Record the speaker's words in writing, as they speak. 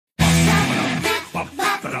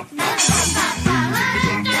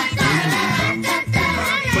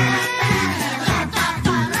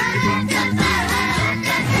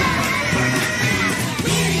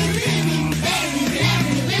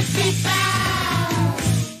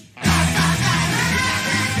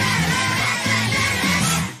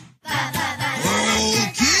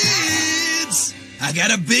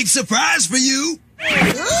got a big surprise for you.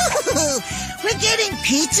 Ooh, we're getting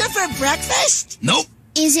pizza for breakfast? Nope.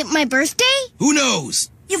 Is it my birthday? Who knows?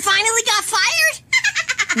 You finally got fired?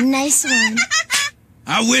 Nice one.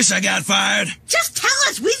 I wish I got fired. Just tell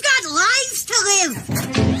us. We've got lives to live.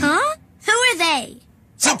 Huh? Who are they?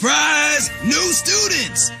 Surprise! New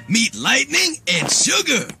students! Meet Lightning and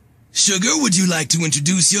Sugar. Sugar, would you like to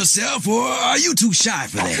introduce yourself, or are you too shy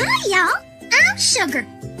for that? Hi, y'all. I'm Sugar,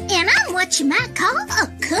 and I'm what you might call a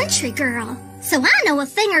country girl. So I know a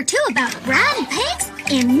thing or two about riding pigs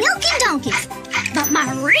and milking donkeys. But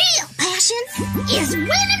my real passion is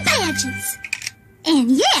winning pageants.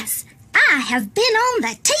 And yes, I have been on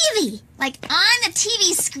the TV. Like on the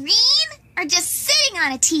TV screen? Or just sitting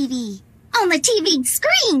on a TV? On the TV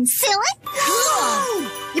screen, silly.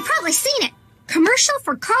 You've probably seen it. Commercial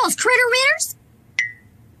for Carl's Critter Ritters?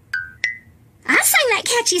 I sang that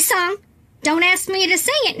catchy song. Don't ask me to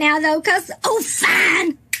sing it now, though, because, oh,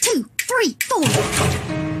 fine. 2, 3, 4.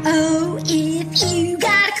 Oh, if you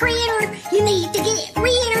got a critter, you need to get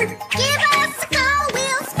rid of. Give us a call,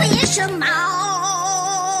 we'll squish 'em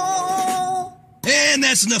all. And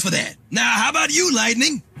that's enough of that. Now, how about you,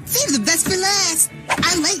 Lightning? Save the best for last.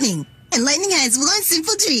 I'm Lightning, and Lightning has one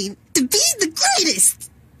simple dream: to be the greatest.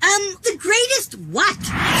 The greatest what?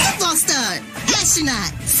 Football star,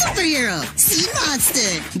 astronaut, superhero, sea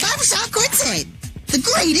monster, barbershop quartet. The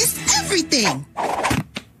greatest everything.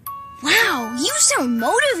 Wow, you sound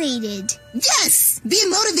motivated. Yes, being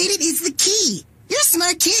motivated is the key. You're a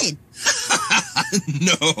smart kid.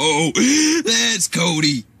 No, that's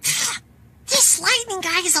Cody. This Lightning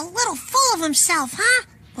guy is a little full of himself, huh?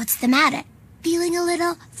 What's the matter? Feeling a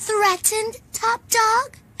little threatened, top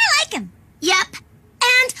dog? I like him. Yep.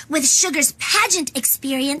 And with Sugar's pageant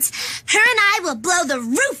experience, her and I will blow the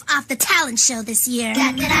roof off the talent show this year.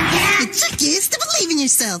 The trick is to believe in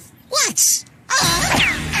yourself. Watch.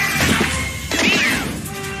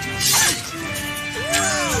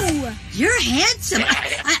 Whoa! You're handsome.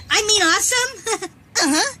 I mean awesome.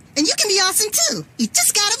 Uh-huh. And you can be awesome, too. You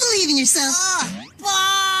just gotta believe in yourself.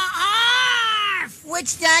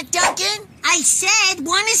 What's that, Duncan? I said,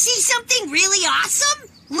 want to see something really awesome?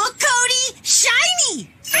 Look, Cody, shiny!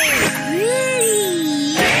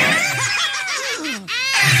 Really?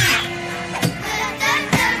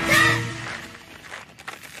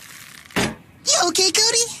 You okay,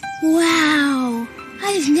 Cody? Wow,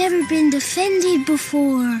 I've never been defended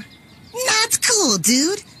before. Not cool,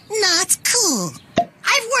 dude. Not cool.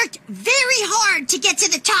 I've worked very hard to get to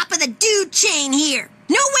the top of the dude chain here.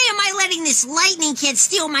 No way am I letting this Lightning kid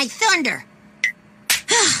steal my thunder.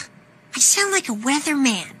 I sound like a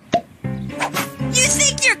weatherman. You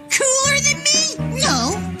think you're cooler than me?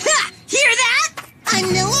 No. Ha! Hear that? I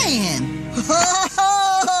know I am.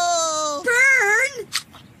 Burn!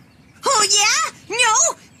 Oh, yeah? No,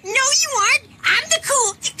 you aren't. I'm the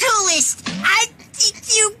coolest.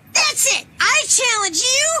 That's it. I challenge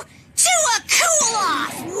you to a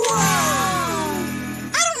cool-off. Whoa!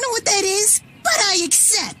 I don't know what that is, but I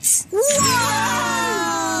accept. Whoa!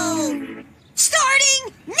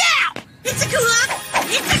 Starting now! It's a cool-off!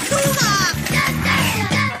 It's a cool-off!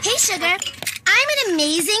 Hey, Sugar. I'm an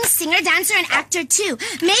amazing singer, dancer, and actor, too.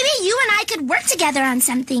 Maybe you and I could work together on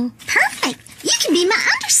something. Perfect. You can be my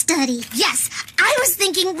understudy. Yes, I was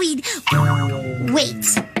thinking we'd...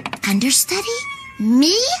 Wait. Understudy?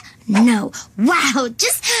 Me? No. Wow,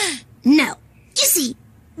 just... No. You see,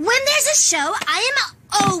 when there's a show, I am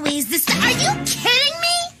always the star. Are you kidding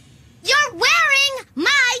me? You're wearing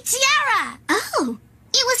my tiara. Oh,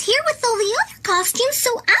 it was here with all the other costumes,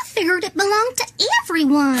 so I figured it belonged to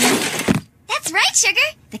everyone. That's right,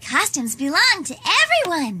 Sugar. The costumes belong to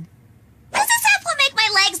everyone. Does this apple make my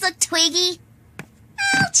legs look twiggy?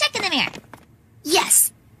 I'll check in the mirror.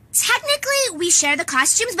 Yes. Technically, we share the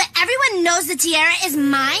costumes, but everyone knows the tiara is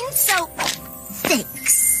mine, so...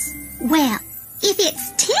 Thanks. Well, if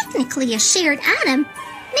it's technically a shared item,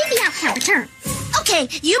 maybe I'll have a turn. Okay,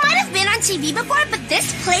 you might have been on TV before, but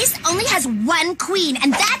this place only has one queen,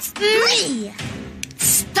 and that's me.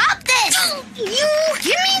 Stop this! You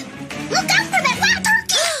hear me? Look out for that wild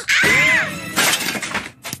turkey! Ah!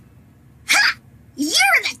 Ha!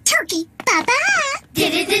 You're the turkey. Bye-bye.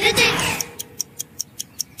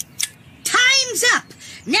 Time's up.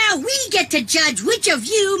 Now we get to judge which of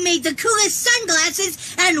you made the coolest sunglasses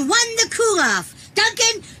and won the cool-off.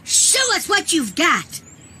 Duncan, show us what you've got.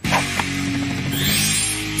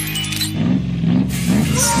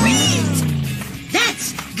 Sweet!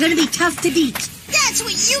 That's gonna be tough to beat. That's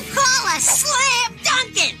what you call a slam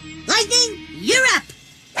dunkin'. Lightning, you're up.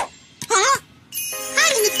 Huh?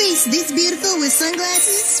 Hiding a face this beautiful with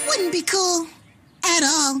sunglasses wouldn't be cool at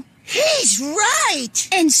all. He's right!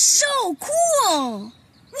 And so cool!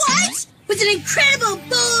 What? With an incredible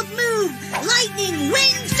bold move, Lightning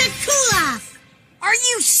wins the cool-off. Are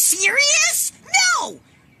you serious? No!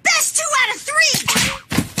 Best 2 out of 3!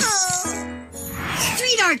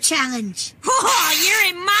 Street art challenge. Oh, you're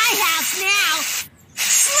in my house now!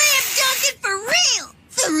 Slam dunking for real!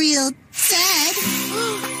 For real, Dad.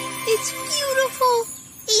 It's beautiful.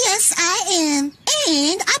 Yes, I am.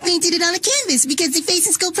 And I painted it on a canvas because the Face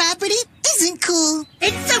and Skull property isn't cool.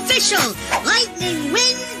 It's official. Lightning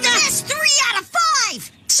wins the... Best 3 out of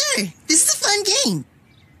 5! Sure, this is a fun game.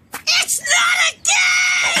 It's not a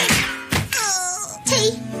game! T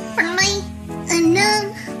for me, a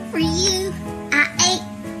num for you. I ate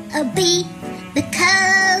a bee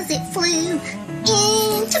because it flew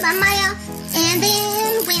into my mouth and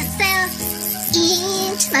then went south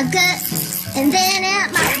into my gut and then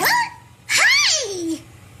out my what? Hey!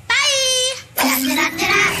 Bye!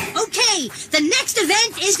 Da-da-da-da-da. Okay, the next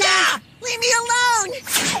event is... Stop! Leave me alone!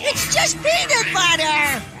 It's just peanut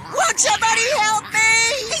butter! Won't somebody help me?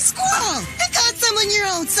 Hey, Squirrel! Pick on someone your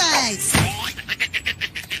own size.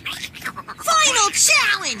 Final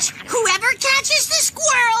challenge! Whoever catches the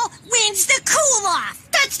squirrel wins the cool-off!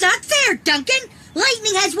 That's not fair, Duncan.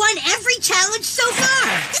 Lightning has won every challenge so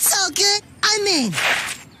far. It's all good. I'm in.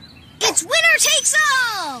 It's winner takes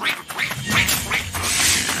all!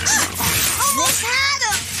 Almost had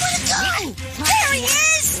him! Where'd it go? There he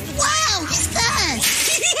is! Wow, he's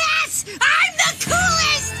fast. Yes! I'm the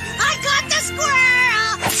coolest! I got the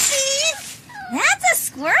squirrel! See? That's a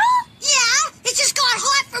squirrel? Yeah, it just got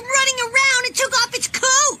hot from running around and took off its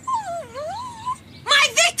coat! My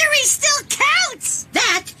victory still counts!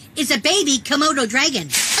 That is a baby Komodo dragon.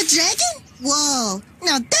 A dragon? Whoa,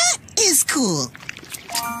 now that is cool.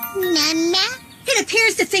 Nana? It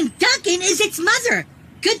appears to think Duncan is its mother.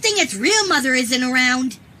 Good thing its real mother isn't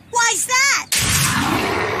around. Why's that?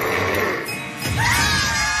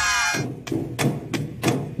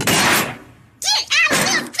 Get out of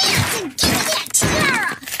the fence and give me that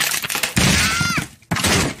tiara!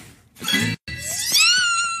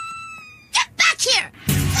 Get back here!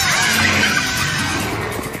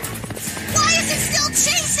 Why is it still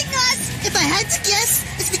chasing us? If I had to guess,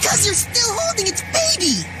 it's because you're still holding its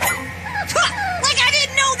baby. Like I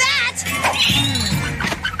didn't know that!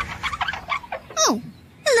 Oh,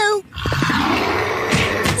 hello.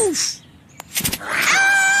 Oof.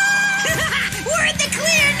 We're in the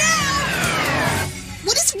clear now!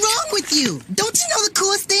 What is wrong with you? Don't you know the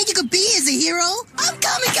coolest thing you could be is a hero? I'm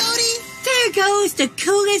coming, Cody. There goes the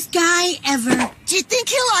coolest guy ever. Do you think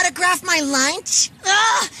he'll autograph my lunch?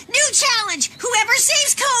 New challenge! Whoever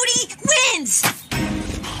saves Cody wins!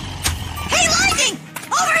 Hey, Lightning!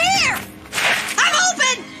 Over here! I'm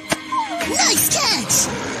open! Nice catch.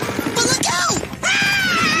 But look out.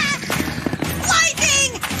 Ah!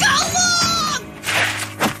 Lightning! Go long!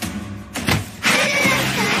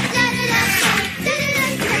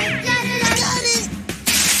 Got it.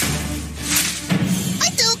 I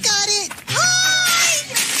don't got it. Hide!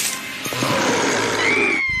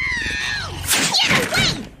 Get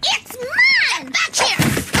away! It's mine! Back here!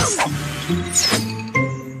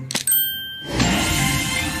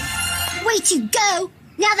 Way to go!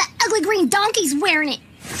 Now that ugly green donkey's wearing it.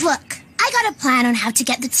 Look, I got a plan on how to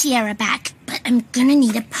get the tiara back, but I'm gonna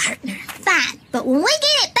need a partner. Fine, but when we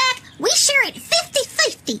get it back, we share it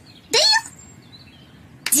 50-50. Deal?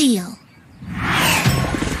 Deal.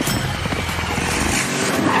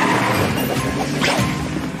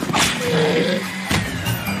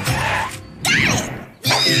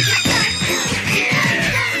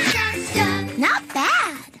 Not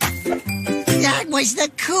bad. That was the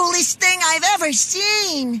coolest thing I've ever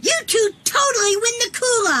seen! You two totally win the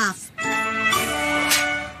cool-off.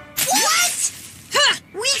 What? Huh,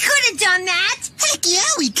 we could have done that! Heck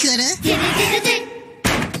yeah, we coulda.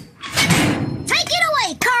 Take it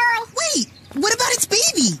away, Carl. Wait, what about its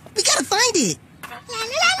baby? We gotta find it.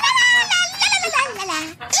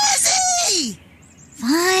 Izzy!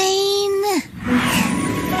 Fine.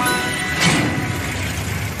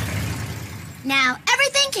 Now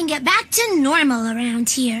everything can get back to normal around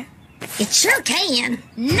here. It sure can.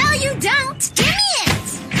 No, you don't. Give me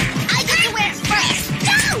it. I get to wear it first.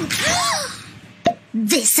 Don't.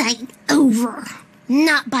 This ain't over.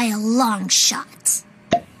 Not by a long shot.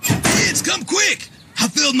 Kids, come quick! I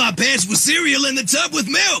filled my pants with cereal in the tub with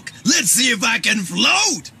milk. Let's see if I can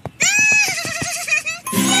float.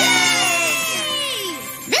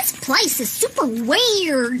 This place is super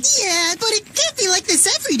weird. Yeah, but it can't be like this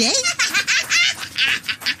every day.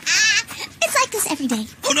 It's like this every day.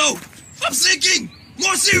 Oh no! I'm sinking!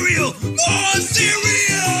 More cereal! More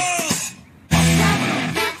cereal!